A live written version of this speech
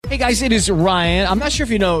Hey guys, it is Ryan. I'm not sure if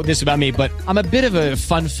you know this about me, but I'm a bit of a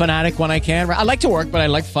fun fanatic when I can. I like to work, but I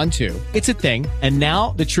like fun too. It's a thing. And now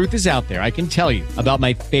the truth is out there. I can tell you about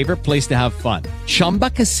my favorite place to have fun. Chumba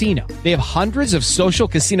Casino. They have hundreds of social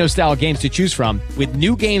casino style games to choose from with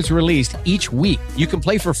new games released each week. You can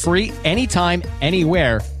play for free anytime,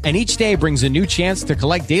 anywhere. And each day brings a new chance to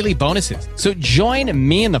collect daily bonuses. So join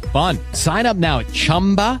me in the fun. Sign up now at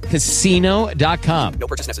ChumbaCasino.com. No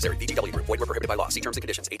purchase necessary. VGW Group. Void where prohibited by law. See terms and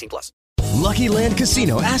conditions. 18+. Lucky Land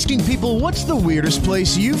Casino, asking people, what's the weirdest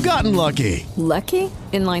place you've gotten lucky? Lucky?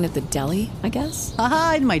 In line at the deli, I guess?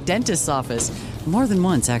 Aha, in my dentist's office. More than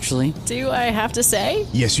once, actually. Do I have to say?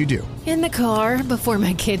 Yes, you do. In the car before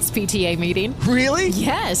my kids' PTA meeting. Really?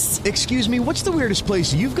 Yes. Excuse me, what's the weirdest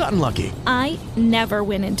place you've gotten lucky? I never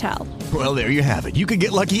win and tell. Well, there you have it. You can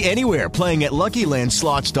get lucky anywhere, playing at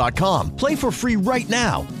LuckyLandSlots.com. Play for free right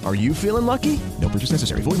now. Are you feeling lucky? No purchase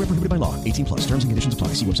necessary. Void where prohibited by law. 18+. Terms and conditions apply.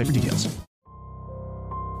 See website for details.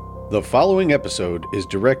 The following episode is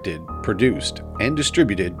directed, produced, and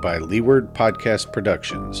distributed by Leeward Podcast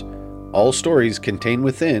Productions. All stories contained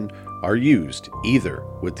within are used either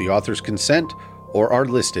with the author's consent or are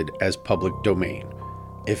listed as public domain.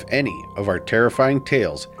 If any of our terrifying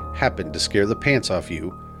tales happen to scare the pants off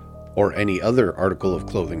you, or any other article of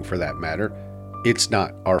clothing for that matter, it's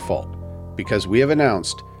not our fault, because we have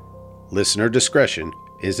announced listener discretion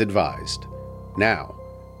is advised. Now,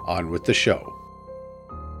 on with the show.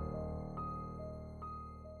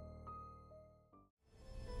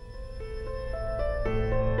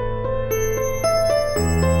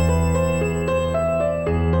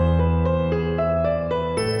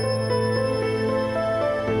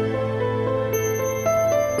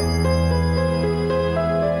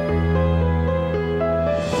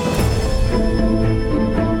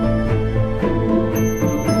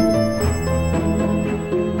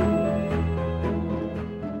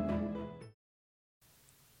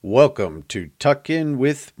 Welcome to Tuck In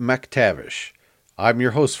with MacTavish. I'm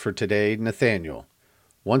your host for today, Nathaniel.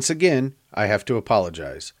 Once again, I have to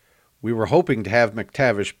apologize. We were hoping to have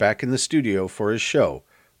MacTavish back in the studio for his show,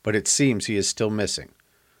 but it seems he is still missing.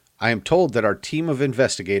 I am told that our team of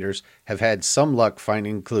investigators have had some luck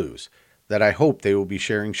finding clues that I hope they will be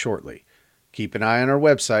sharing shortly. Keep an eye on our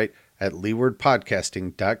website at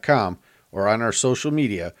leewardpodcasting.com or on our social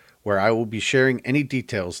media, where I will be sharing any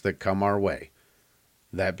details that come our way.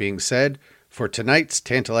 That being said, for tonight's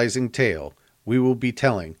tantalizing tale, we will be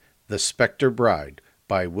telling The Spectre Bride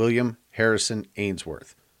by William Harrison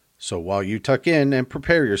Ainsworth. So while you tuck in and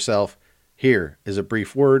prepare yourself, here is a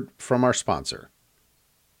brief word from our sponsor.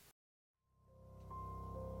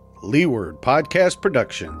 Leeward Podcast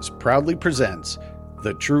Productions proudly presents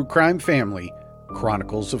the True Crime Family,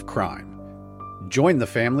 Chronicles of Crime. Join the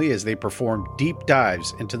family as they perform deep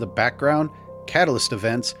dives into the background, catalyst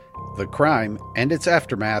events, the crime and its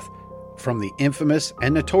aftermath, from the infamous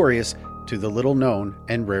and notorious to the little known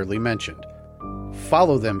and rarely mentioned.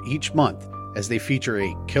 Follow them each month as they feature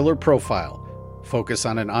a killer profile, focus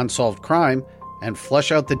on an unsolved crime, and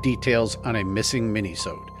flush out the details on a missing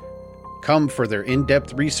minisode. Come for their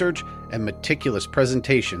in-depth research and meticulous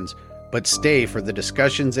presentations, but stay for the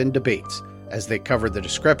discussions and debates as they cover the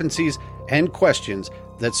discrepancies and questions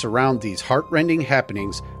that surround these heart-rending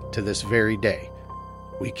happenings to this very day.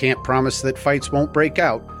 We can't promise that fights won't break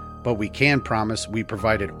out, but we can promise we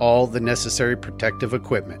provided all the necessary protective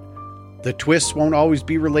equipment. The twists won't always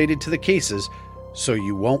be related to the cases, so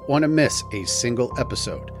you won't want to miss a single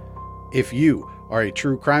episode. If you are a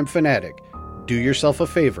true crime fanatic, do yourself a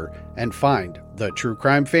favor and find The True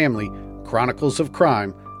Crime Family, Chronicles of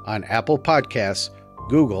Crime on Apple Podcasts,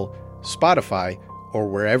 Google, Spotify, or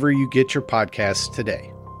wherever you get your podcasts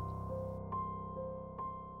today.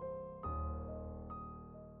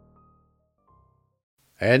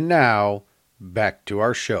 And now, back to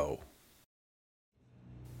our show.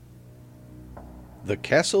 The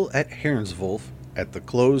castle at Herrenswolf, at the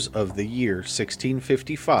close of the year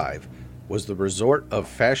 1655, was the resort of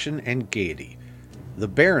fashion and gaiety. The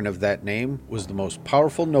baron of that name was the most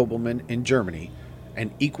powerful nobleman in Germany,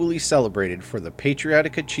 and equally celebrated for the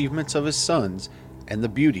patriotic achievements of his sons and the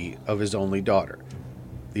beauty of his only daughter.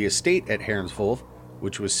 The estate at Herrenswolf,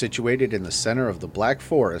 which was situated in the center of the Black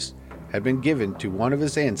Forest, had been given to one of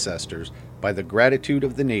his ancestors by the gratitude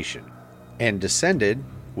of the nation, and descended,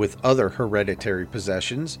 with other hereditary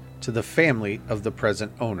possessions, to the family of the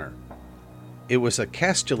present owner. It was a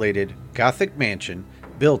castellated Gothic mansion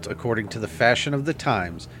built according to the fashion of the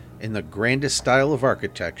times in the grandest style of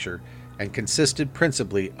architecture, and consisted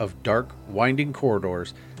principally of dark, winding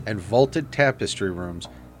corridors and vaulted tapestry rooms,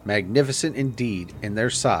 magnificent indeed in their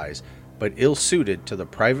size, but ill-suited to the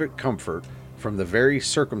private comfort from the very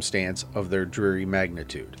circumstance of their dreary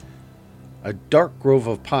magnitude. A dark grove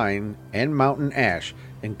of pine and mountain ash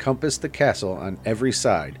encompassed the castle on every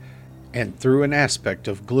side, and threw an aspect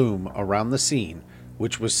of gloom around the scene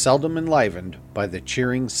which was seldom enlivened by the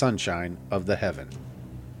cheering sunshine of the heaven.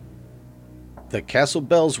 The castle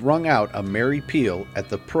bells rung out a merry peal at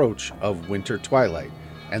the approach of winter twilight,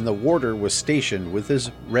 and the warder was stationed with his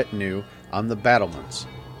retinue on the battlements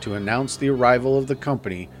to announce the arrival of the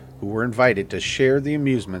company who were invited to share the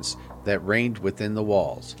amusements that reigned within the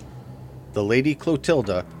walls. The Lady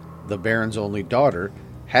Clotilda, the Baron's only daughter,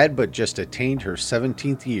 had but just attained her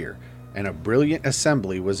 17th year, and a brilliant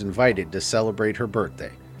assembly was invited to celebrate her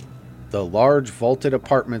birthday. The large vaulted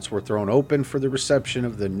apartments were thrown open for the reception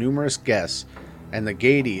of the numerous guests, and the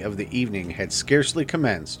gaiety of the evening had scarcely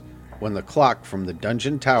commenced when the clock from the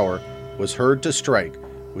dungeon tower was heard to strike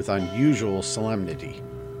with unusual solemnity,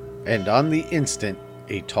 and on the instant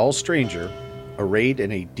a tall stranger, arrayed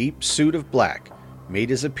in a deep suit of black, made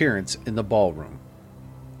his appearance in the ballroom.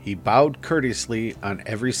 He bowed courteously on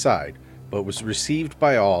every side, but was received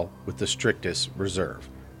by all with the strictest reserve.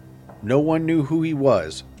 No one knew who he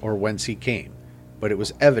was or whence he came, but it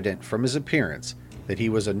was evident from his appearance that he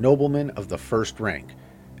was a nobleman of the first rank,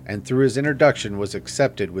 and through his introduction was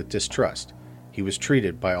accepted with distrust. He was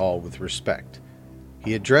treated by all with respect.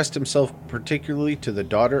 He addressed himself particularly to the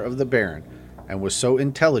daughter of the Baron, and was so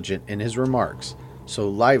intelligent in his remarks, so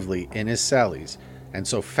lively in his sallies, and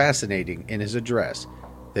so fascinating in his address,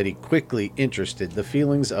 that he quickly interested the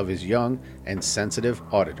feelings of his young and sensitive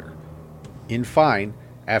auditor. In fine,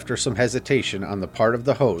 after some hesitation on the part of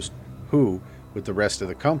the host, who, with the rest of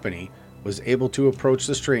the company, was able to approach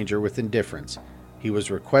the stranger with indifference, he was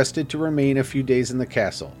requested to remain a few days in the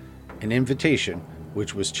castle, an invitation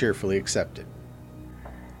which was cheerfully accepted.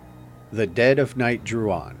 The dead of night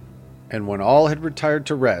drew on, and when all had retired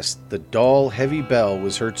to rest, the dull, heavy bell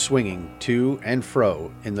was heard swinging to and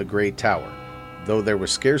fro in the great tower, though there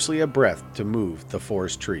was scarcely a breath to move the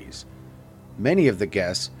forest trees. Many of the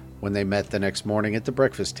guests, when they met the next morning at the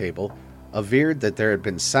breakfast table, averred that there had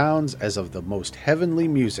been sounds as of the most heavenly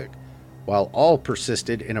music, while all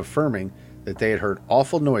persisted in affirming that they had heard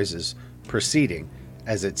awful noises proceeding,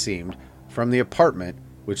 as it seemed, from the apartment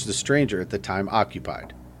which the stranger at the time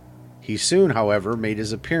occupied. He soon, however, made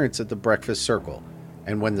his appearance at the breakfast circle,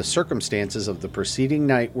 and when the circumstances of the preceding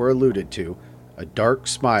night were alluded to, a dark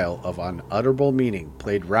smile of unutterable meaning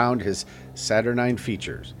played round his saturnine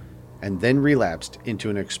features, and then relapsed into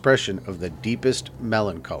an expression of the deepest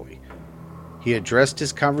melancholy. He addressed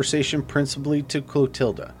his conversation principally to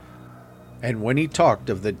Clotilda, and when he talked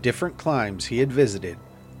of the different climes he had visited,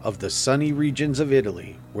 of the sunny regions of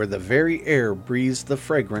Italy, where the very air breathes the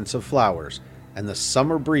fragrance of flowers, and the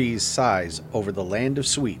summer breeze sighs over the land of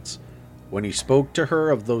sweets, when he spoke to her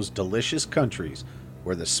of those delicious countries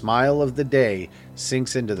where the smile of the day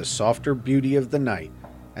sinks into the softer beauty of the night,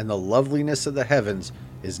 and the loveliness of the heavens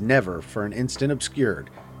is never for an instant obscured,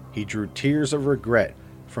 he drew tears of regret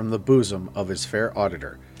from the bosom of his fair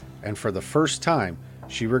auditor, and for the first time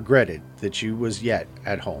she regretted that she was yet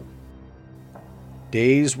at home.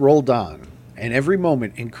 Days rolled on, and every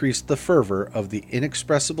moment increased the fervor of the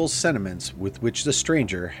inexpressible sentiments with which the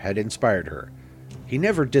stranger had inspired her. He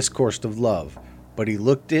never discoursed of love, but he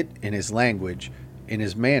looked it in his language, in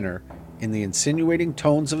his manner, in the insinuating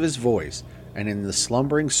tones of his voice, and in the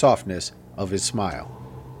slumbering softness of his smile.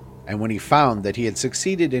 And when he found that he had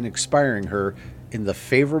succeeded in inspiring her in the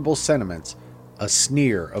favorable sentiments, a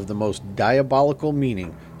sneer of the most diabolical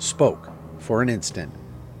meaning spoke for an instant,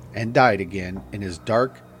 and died again in his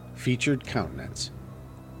dark, featured countenance.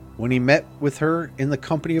 When he met with her in the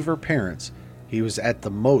company of her parents, he was at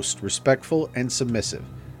the most respectful and submissive,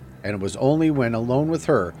 and it was only when alone with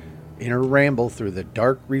her, in her ramble through the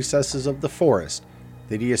dark recesses of the forest,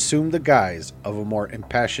 that he assumed the guise of a more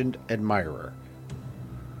impassioned admirer.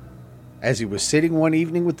 As he was sitting one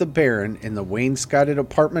evening with the Baron in the wainscoted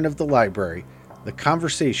apartment of the library, the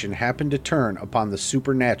conversation happened to turn upon the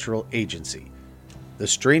supernatural agency. The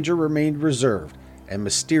stranger remained reserved and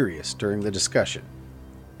mysterious during the discussion,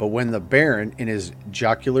 but when the Baron, in his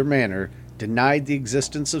jocular manner, denied the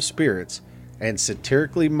existence of spirits and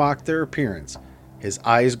satirically mocked their appearance, his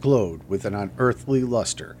eyes glowed with an unearthly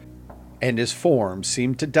luster, and his form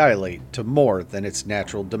seemed to dilate to more than its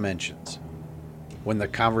natural dimensions. When the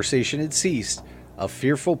conversation had ceased, a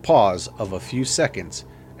fearful pause of a few seconds,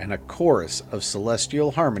 and a chorus of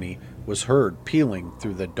celestial harmony was heard pealing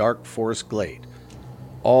through the dark forest glade.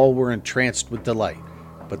 All were entranced with delight,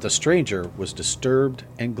 but the stranger was disturbed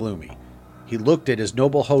and gloomy. He looked at his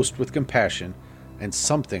noble host with compassion, and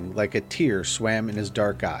something like a tear swam in his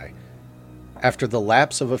dark eye. After the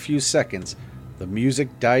lapse of a few seconds, The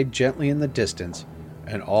music died gently in the distance,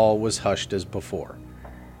 and all was hushed as before.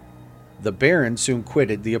 The Baron soon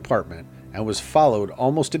quitted the apartment and was followed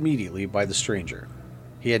almost immediately by the stranger.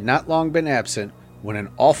 He had not long been absent when an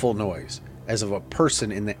awful noise, as of a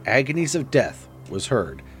person in the agonies of death, was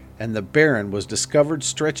heard, and the Baron was discovered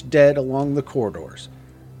stretched dead along the corridors.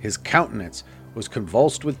 His countenance was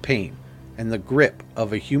convulsed with pain, and the grip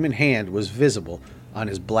of a human hand was visible on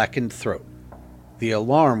his blackened throat. The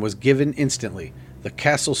alarm was given instantly. The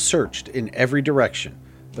castle searched in every direction,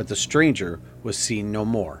 but the stranger was seen no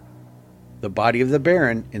more. The body of the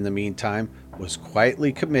Baron, in the meantime, was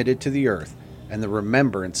quietly committed to the earth, and the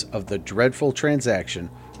remembrance of the dreadful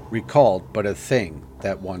transaction recalled but a thing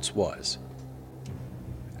that once was.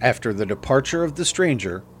 After the departure of the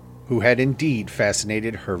stranger, who had indeed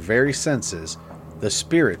fascinated her very senses, the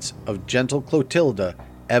spirits of gentle Clotilda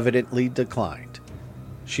evidently declined.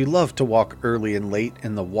 She loved to walk early and late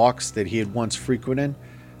in the walks that he had once frequented,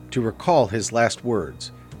 to recall his last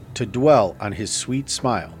words, to dwell on his sweet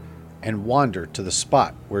smile, and wander to the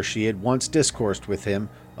spot where she had once discoursed with him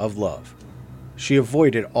of love. She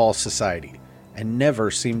avoided all society, and never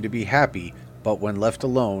seemed to be happy but when left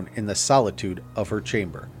alone in the solitude of her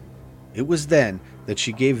chamber. It was then that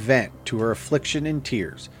she gave vent to her affliction in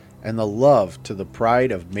tears, and the love to the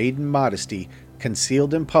pride of maiden modesty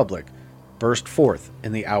concealed in public burst forth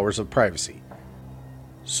in the hours of privacy.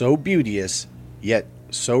 So beauteous, yet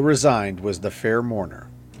so resigned was the fair mourner,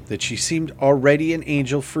 that she seemed already an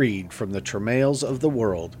angel freed from the travails of the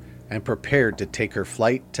world and prepared to take her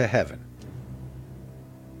flight to heaven.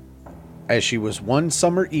 As she was one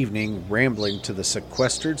summer evening rambling to the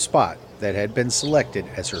sequestered spot that had been selected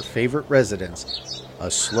as her favorite residence, a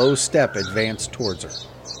slow step advanced towards her.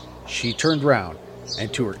 She turned round,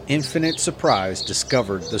 and to her infinite surprise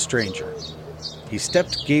discovered the stranger. He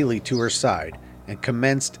stepped gaily to her side and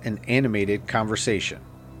commenced an animated conversation.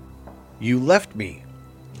 "You left me,"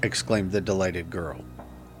 exclaimed the delighted girl,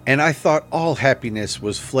 "and I thought all happiness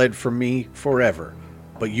was fled from me forever.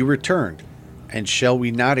 But you returned, and shall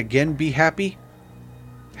we not again be happy?"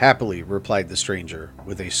 "Happily," replied the stranger,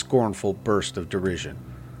 with a scornful burst of derision.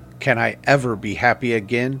 "Can I ever be happy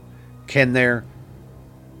again? Can there...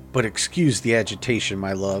 But excuse the agitation,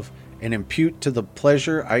 my love, and impute to the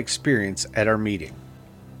pleasure I experience at our meeting.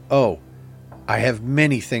 Oh, I have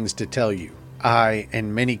many things to tell you, aye,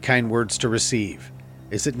 and many kind words to receive.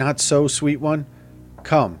 Is it not so, sweet one?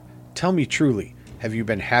 Come, tell me truly, have you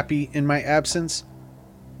been happy in my absence?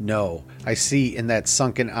 No, I see in that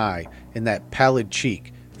sunken eye, in that pallid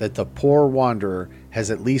cheek, that the poor wanderer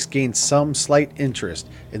has at least gained some slight interest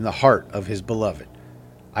in the heart of his beloved.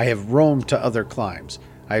 I have roamed to other climes,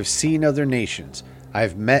 I have seen other nations, I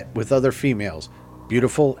have met with other females,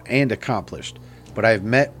 beautiful and accomplished, but I have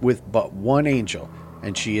met with but one angel,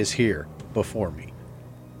 and she is here before me.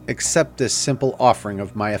 Accept this simple offering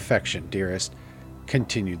of my affection, dearest,"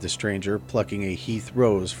 continued the stranger, plucking a heath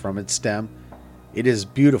rose from its stem. "It is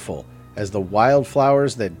beautiful as the wild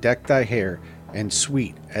flowers that deck thy hair, and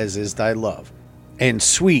sweet as is thy love, and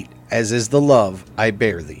sweet as is the love I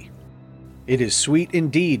bear thee." "It is sweet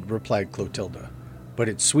indeed," replied Clotilda, "but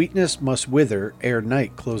its sweetness must wither ere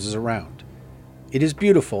night closes around. It is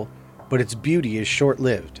beautiful, but its beauty is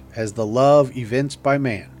short-lived, as the love evinced by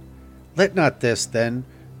man. Let not this, then,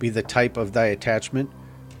 be the type of thy attachment.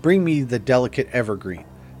 Bring me the delicate evergreen,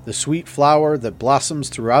 the sweet flower that blossoms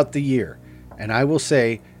throughout the year, and I will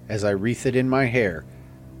say, as I wreath it in my hair,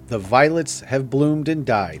 the violets have bloomed and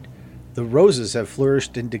died, the roses have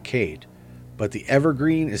flourished and decayed, but the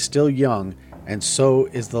evergreen is still young, and so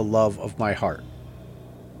is the love of my heart.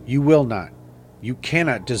 You will not, you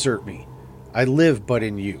cannot desert me. I live but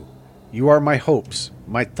in you. You are my hopes,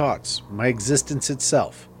 my thoughts, my existence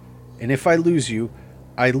itself. And if I lose you,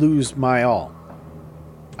 I lose my all.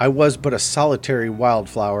 I was but a solitary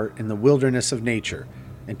wildflower in the wilderness of nature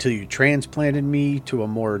until you transplanted me to a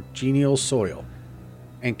more genial soil.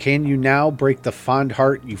 And can you now break the fond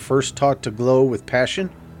heart you first taught to glow with passion?"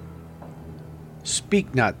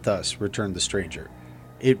 "Speak not thus," returned the stranger.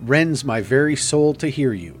 "It rends my very soul to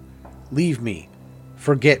hear you. Leave me,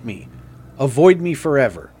 forget me, avoid me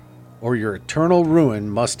forever, or your eternal ruin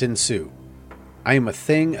must ensue. I am a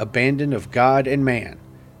thing abandoned of God and man,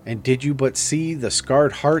 and did you but see the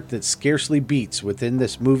scarred heart that scarcely beats within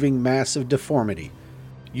this moving mass of deformity,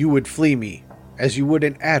 you would flee me as you would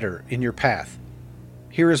an adder in your path.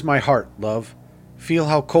 Here is my heart, love. Feel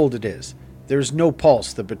how cold it is. There is no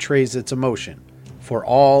pulse that betrays its emotion, for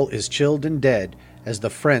all is chilled and dead as the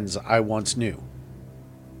friends I once knew.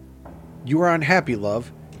 You are unhappy,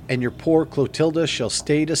 love, and your poor Clotilda shall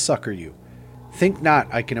stay to succor you. Think not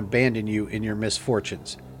I can abandon you in your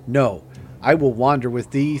misfortunes. No, I will wander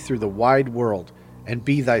with thee through the wide world, and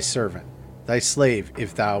be thy servant, thy slave,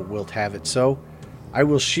 if thou wilt have it so. I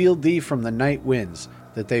will shield thee from the night winds,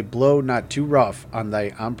 that they blow not too rough on thy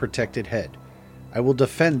unprotected head. I will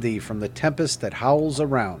defend thee from the tempest that howls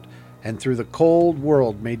around, and through the cold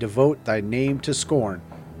world may devote thy name to scorn.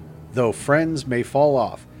 Though friends may fall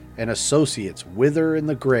off, and associates wither in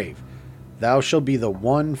the grave, thou shalt be the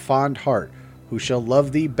one fond heart who shall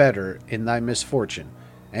love thee better in thy misfortune,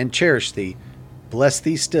 and cherish thee, bless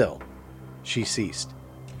thee still. She ceased,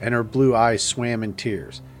 and her blue eyes swam in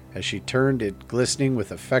tears, as she turned it glistening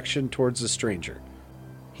with affection towards the stranger.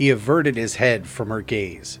 He averted his head from her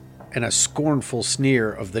gaze, and a scornful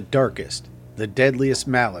sneer of the darkest, the deadliest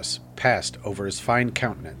malice passed over his fine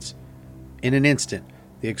countenance. In an instant,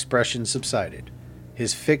 the expression subsided.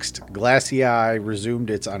 His fixed, glassy eye resumed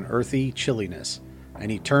its unearthly chilliness, and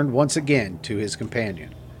he turned once again to his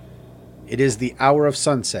companion. "It is the hour of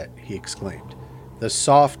sunset," he exclaimed, "the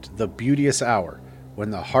soft, the beauteous hour, when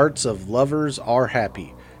the hearts of lovers are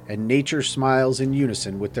happy, and nature smiles in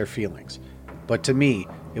unison with their feelings. But to me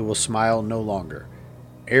it will smile no longer.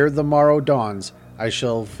 Ere the morrow dawns, I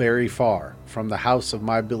shall very far from the house of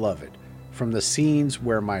my beloved, from the scenes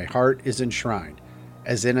where my heart is enshrined,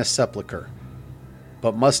 as in a sepulchre.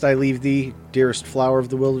 But must I leave thee, dearest flower of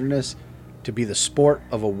the wilderness, to be the sport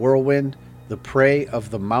of a whirlwind, the prey of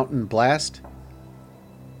the mountain blast?"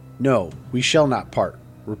 "No, we shall not part,"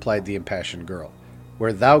 replied the impassioned girl.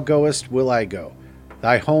 "Where thou goest will I go.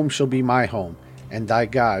 Thy home shall be my home, and thy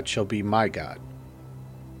God shall be my God."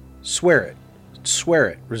 "Swear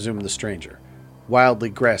it," resumed the stranger, wildly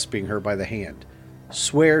grasping her by the hand.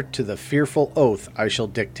 "Swear to the fearful oath I shall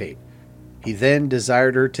dictate." He then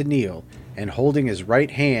desired her to kneel, and holding his right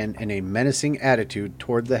hand in a menacing attitude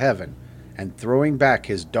toward the heaven, and throwing back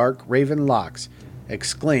his dark raven locks,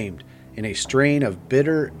 exclaimed in a strain of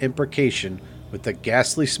bitter imprecation with the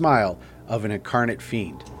ghastly smile of an incarnate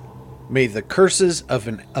fiend, "May the curses of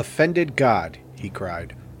an offended God," he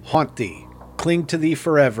cried, "haunt thee, cling to thee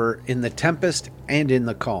forever, in the tempest and in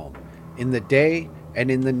the calm, in the day and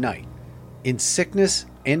in the night, in sickness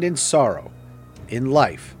and in sorrow, in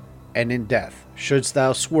life and in death, shouldst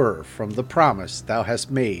thou swerve from the promise thou hast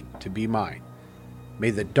made to be mine. May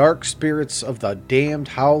the dark spirits of the damned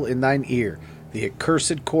howl in thine ear the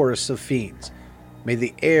accursed chorus of fiends. May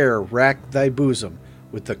the air rack thy bosom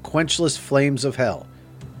with the quenchless flames of hell.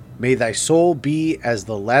 May thy soul be as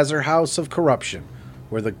the lazar house of corruption,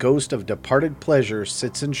 where the ghost of departed pleasure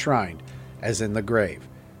sits enshrined, as in the grave,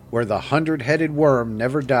 where the 100-headed worm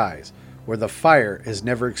never dies, where the fire is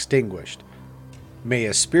never extinguished. May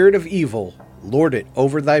a spirit of evil lord it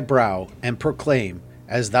over thy brow, and proclaim,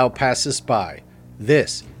 as thou passest by,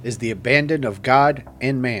 this is the abandon of God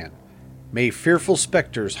and man. May fearful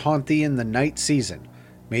specters haunt thee in the night season.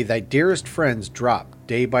 May thy dearest friends drop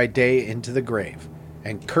day by day into the grave,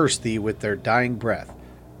 and curse thee with their dying breath.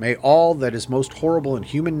 May all that is most horrible in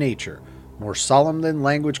human nature, more solemn than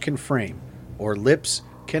language can frame, or lips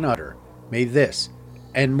can utter, may this,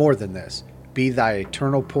 and more than this, be thy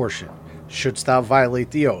eternal portion, shouldst thou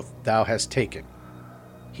violate the oath thou hast taken."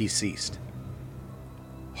 He ceased.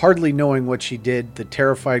 Hardly knowing what she did, the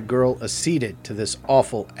terrified girl acceded to this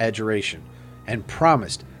awful adjuration, and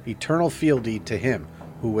promised eternal fealty to him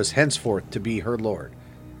who was henceforth to be her lord.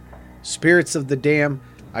 "Spirits of the damned,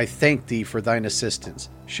 I thank thee for thine assistance,"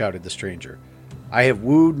 shouted the stranger. "I have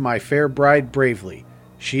wooed my fair bride bravely.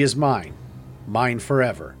 She is mine, mine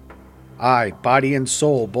forever. Aye, body and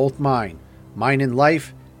soul both mine, mine in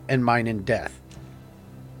life and mine in death."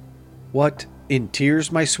 "What, in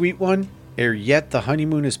tears, my sweet one, ere yet the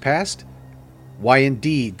honeymoon is past? Why,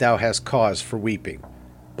 indeed, thou hast cause for weeping.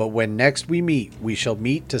 But when next we meet, we shall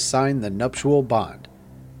meet to sign the nuptial bond."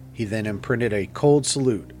 He then imprinted a cold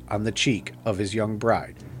salute on the cheek of his young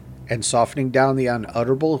bride, and softening down the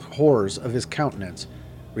unutterable horrors of his countenance,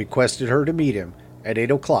 requested her to meet him at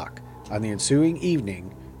 8 o'clock on the ensuing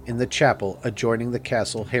evening in the chapel adjoining the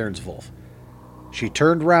castle Hernswolf. She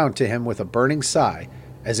turned round to him with a burning sigh,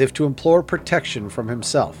 as if to implore protection from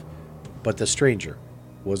himself, but the stranger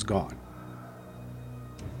was gone.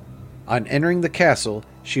 On entering the castle,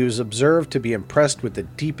 she was observed to be impressed with the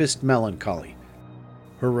deepest melancholy.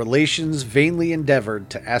 Her relations vainly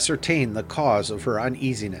endeavored to ascertain the cause of her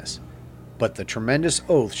uneasiness, but the tremendous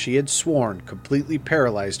oath she had sworn completely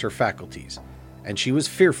paralyzed her faculties, and she was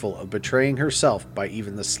fearful of betraying herself by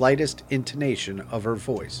even the slightest intonation of her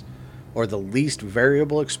voice, or the least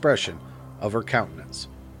variable expression of her countenance.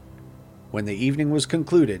 When the evening was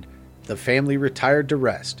concluded, the family retired to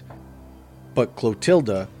rest, but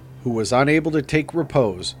Clotilda, who was unable to take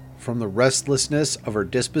repose from the restlessness of her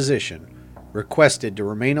disposition, requested to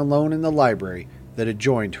remain alone in the library that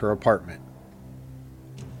adjoined her apartment.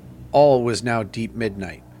 All was now deep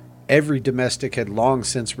midnight. Every domestic had long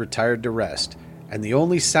since retired to rest, and the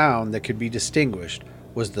only sound that could be distinguished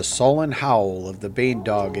was the sullen howl of the Bane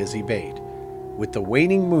dog as he bayed. With the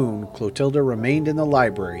waning moon, Clotilda remained in the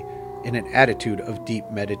library in an attitude of deep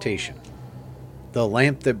meditation. The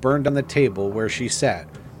lamp that burned on the table where she sat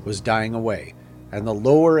was dying away, and the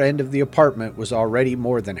lower end of the apartment was already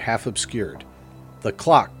more than half obscured. The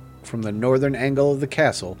clock from the northern angle of the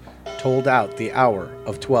castle tolled out the hour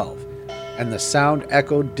of 12, and the sound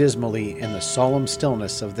echoed dismally in the solemn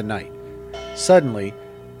stillness of the night. Suddenly,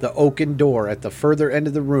 the oaken door at the further end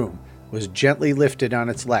of the room was gently lifted on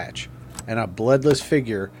its latch, and a bloodless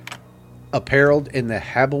figure, apparelled in the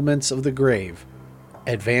habiliments of the grave,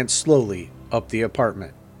 advanced slowly up the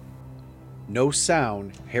apartment. No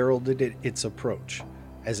sound heralded its approach,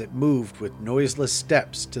 as it moved with noiseless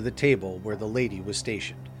steps to the table where the lady was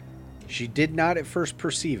stationed. She did not at first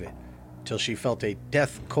perceive it, till she felt a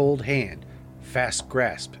death-cold hand fast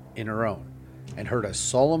grasped in her own, and heard a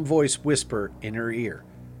solemn voice whisper in her ear,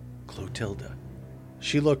 "Clotilda."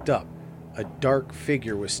 She looked up. A dark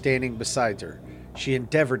figure was standing beside her. She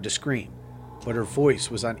endeavored to scream, but her voice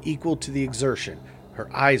was unequal to the exertion. Her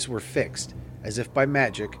eyes were fixed, as if by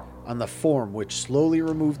magic, on the form which slowly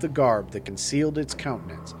removed the garb that concealed its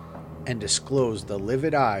countenance, and disclosed the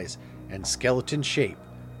livid eyes and skeleton shape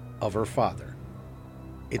of her father.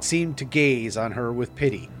 It seemed to gaze on her with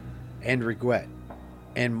pity and regret,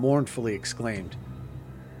 and mournfully exclaimed,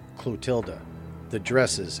 "Clotilda, the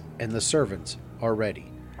dresses and the servants are ready.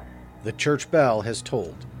 The church bell has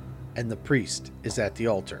tolled, and the priest is at the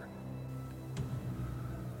altar.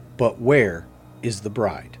 But where is the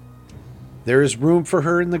bride? There is room for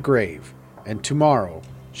her in the grave, and tomorrow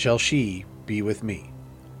shall she be with me."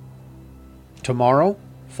 "Tomorrow?"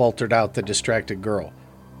 faltered out the distracted girl.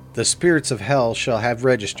 "The spirits of hell shall have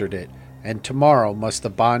registered it, and tomorrow must the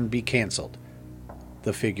bond be cancelled."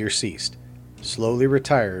 The figure ceased, slowly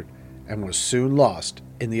retired, and was soon lost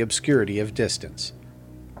in the obscurity of distance.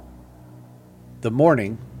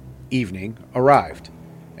 The evening arrived,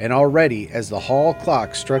 and already as the hall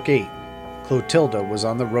clock struck 8, Clotilda was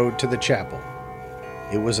on the road to the chapel.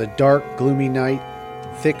 It was a dark, gloomy night.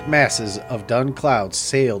 Thick masses of dun clouds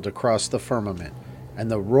sailed across the firmament, and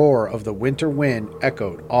the roar of the winter wind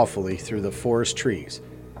echoed awfully through the forest trees.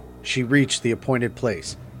 She reached the appointed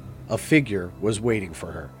place. A figure was waiting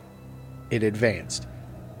for her. It advanced,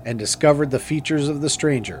 and discovered the features of the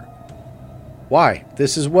stranger. "Why,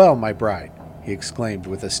 this is well, my bride," he exclaimed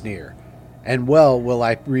with a sneer, "and well will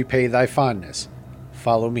I repay thy fondness.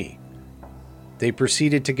 Follow me." They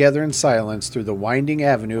proceeded together in silence through the winding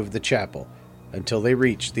avenue of the chapel, until they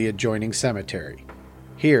reached the adjoining cemetery.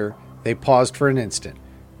 Here they paused for an instant,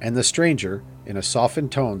 and the stranger, in a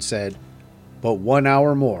softened tone, said, "But 1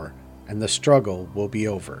 hour more, and the struggle will be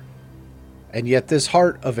over." And yet this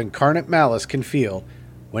heart of incarnate malice can feel,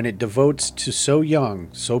 when it devotes to so young,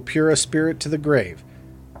 so pure a spirit to the grave.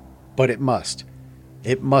 "But it must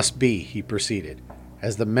be," he proceeded,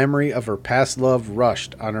 as the memory of her past love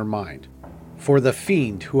rushed on her mind. "For the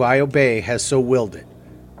fiend who I obey has so willed it.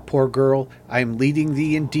 Poor girl, I am leading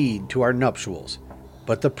thee indeed to our nuptials,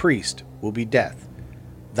 but the priest will be death.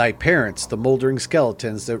 Thy parents the mouldering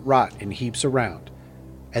skeletons that rot in heaps around,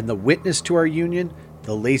 and the witness to our union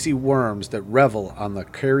the lazy worms that revel on the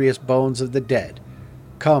curious bones of the dead.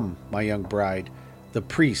 Come, my young bride, the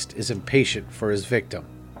priest is impatient for his victim."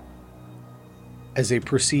 As they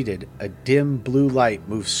proceeded, a dim blue light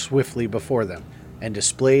moved swiftly before them, and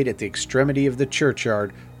displayed at the extremity of the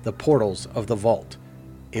churchyard the portals of the vault.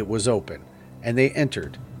 It was open, and they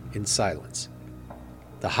entered in silence.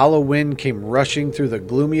 The hollow wind came rushing through the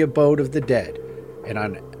gloomy abode of the dead, and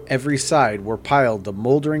on every side were piled the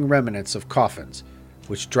mouldering remnants of coffins,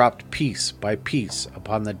 which dropped piece by piece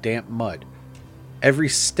upon the damp mud. Every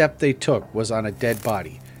step they took was on a dead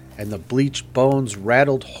body, and the bleached bones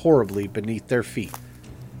rattled horribly beneath their feet.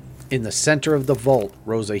 In the center of the vault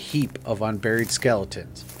rose a heap of unburied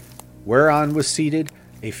skeletons, whereon was seated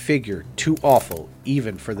a figure too awful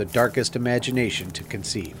even for the darkest imagination to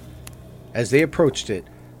conceive. As they approached it,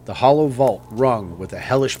 the hollow vault rung with a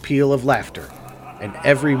hellish peal of laughter, and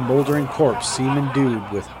every moldering corpse seemed endued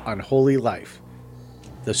with unholy life.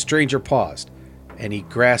 The stranger paused, and he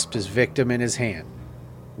grasped his victim in his hand.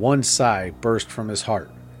 One sigh burst from his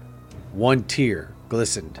heart. One tear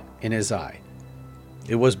glistened in his eye.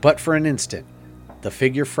 It was but for an instant. The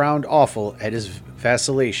figure frowned awful at his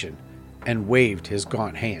vacillation, and waved his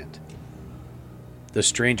gaunt hand. The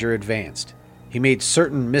stranger advanced. He made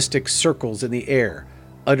certain mystic circles in the air,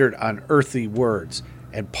 uttered unearthly words,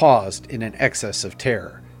 and paused in an excess of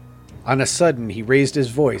terror. On a sudden he raised his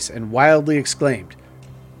voice and wildly exclaimed,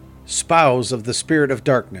 "Spouse of the spirit of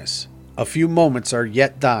darkness, a few moments are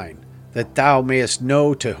yet thine, that thou mayest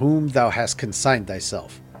know to whom thou hast consigned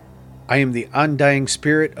thyself. I am the undying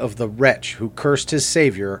spirit of the wretch who cursed his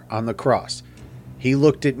Savior on the cross. He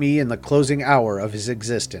looked at me in the closing hour of his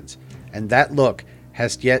existence, and that look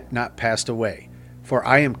has yet not passed away, for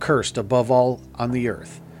I am cursed above all on the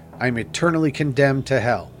earth. I am eternally condemned to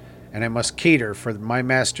hell, and I must cater for my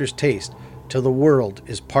master's taste till the world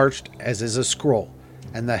is parched as is a scroll,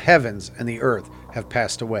 and the heavens and the earth have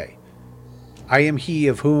passed away. I am he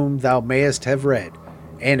of whom thou mayest have read,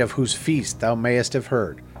 and of whose feast thou mayest have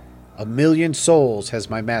heard. 1,000,000 souls has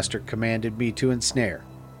my master commanded me to ensnare.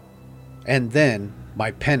 And then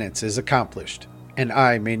my penance is accomplished, and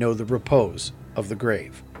I may know the repose of the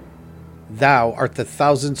grave. Thou art the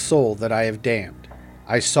 1,000th soul that I have damned.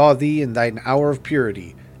 I saw thee in thine hour of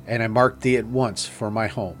purity, and I marked thee at once for my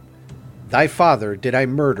home. Thy father did I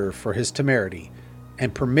murder for his temerity,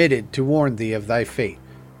 and permitted to warn thee of thy fate,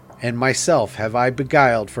 and myself have I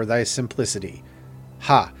beguiled for thy simplicity.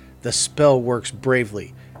 Ha! The spell works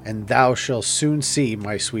bravely, and thou shalt soon see,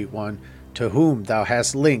 my sweet one, to whom thou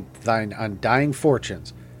hast linked thine undying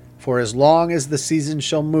fortunes. For as long as the seasons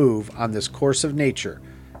shall move on this course of nature,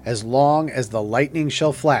 as long as the lightning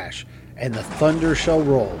shall flash and the thunder shall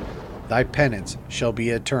roll, thy penance shall be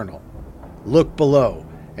eternal. Look below,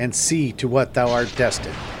 and see to what thou art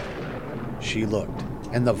destined." She looked,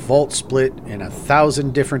 and the vault split in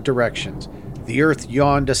 1,000 different directions. The earth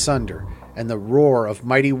yawned asunder, and the roar of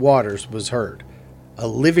mighty waters was heard. A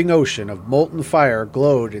living ocean of molten fire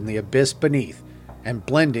glowed in the abyss beneath, and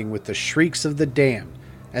blending with the shrieks of the damned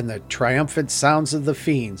and the triumphant sounds of the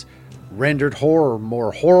fiends, rendered horror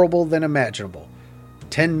more horrible than imaginable.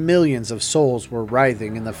 10 millions of souls were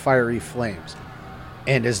writhing in the fiery flames,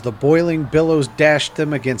 and as the boiling billows dashed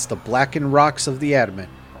them against the blackened rocks of the adamant,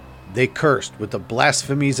 they cursed with the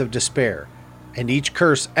blasphemies of despair, and each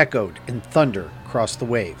curse echoed in thunder across the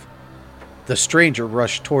wave. The stranger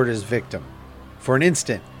rushed toward his victim. For an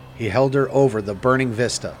instant he held her over the burning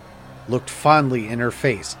vista, looked fondly in her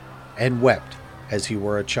face, and wept as he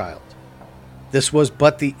were a child. This was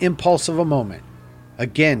but the impulse of a moment.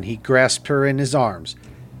 Again he grasped her in his arms,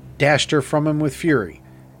 dashed her from him with fury,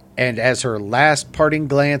 and as her last parting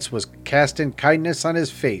glance was cast in kindness on his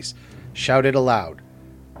face, shouted aloud,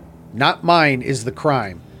 "Not mine is the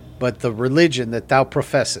crime, but the religion that thou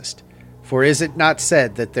professest. For is it not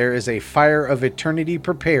said that there is a fire of eternity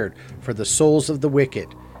prepared for the souls of the wicked,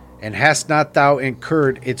 and hast not thou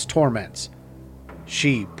incurred its torments?"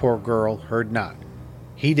 She, poor girl, heard not,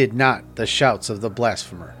 heeded not the shouts of the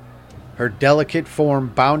blasphemer. Her delicate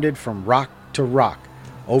form bounded from rock to rock,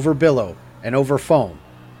 over billow and over foam.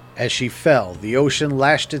 As she fell, the ocean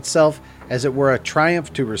lashed itself as it were a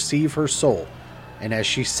triumph to receive her soul, and as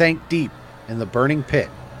she sank deep in the burning pit,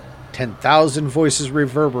 10,000 voices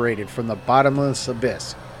reverberated from the bottomless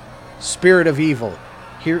abyss. "Spirit of evil,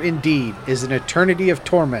 here indeed is an eternity of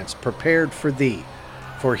torments prepared for thee,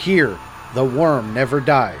 for here the worm never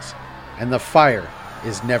dies, and the fire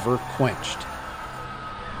is never quenched."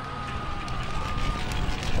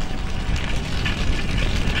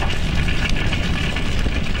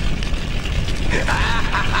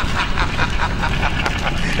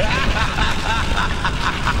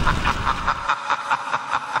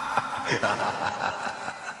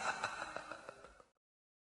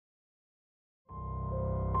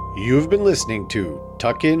 You've been listening to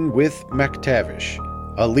Tuck In with McTavish,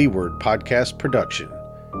 a Leeward podcast production.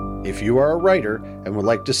 If you are a writer and would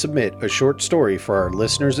like to submit a short story for our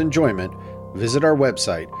listeners' enjoyment, visit our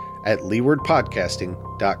website at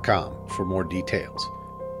leewardpodcasting.com for more details.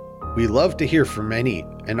 We love to hear from any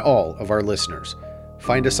and all of our listeners.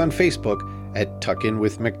 Find us on Facebook at Tuck In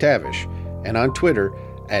with McTavish and on Twitter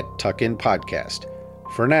at Tuck In Podcast.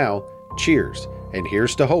 For now, cheers, and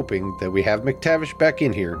here's to hoping that we have McTavish back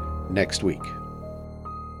in here next week.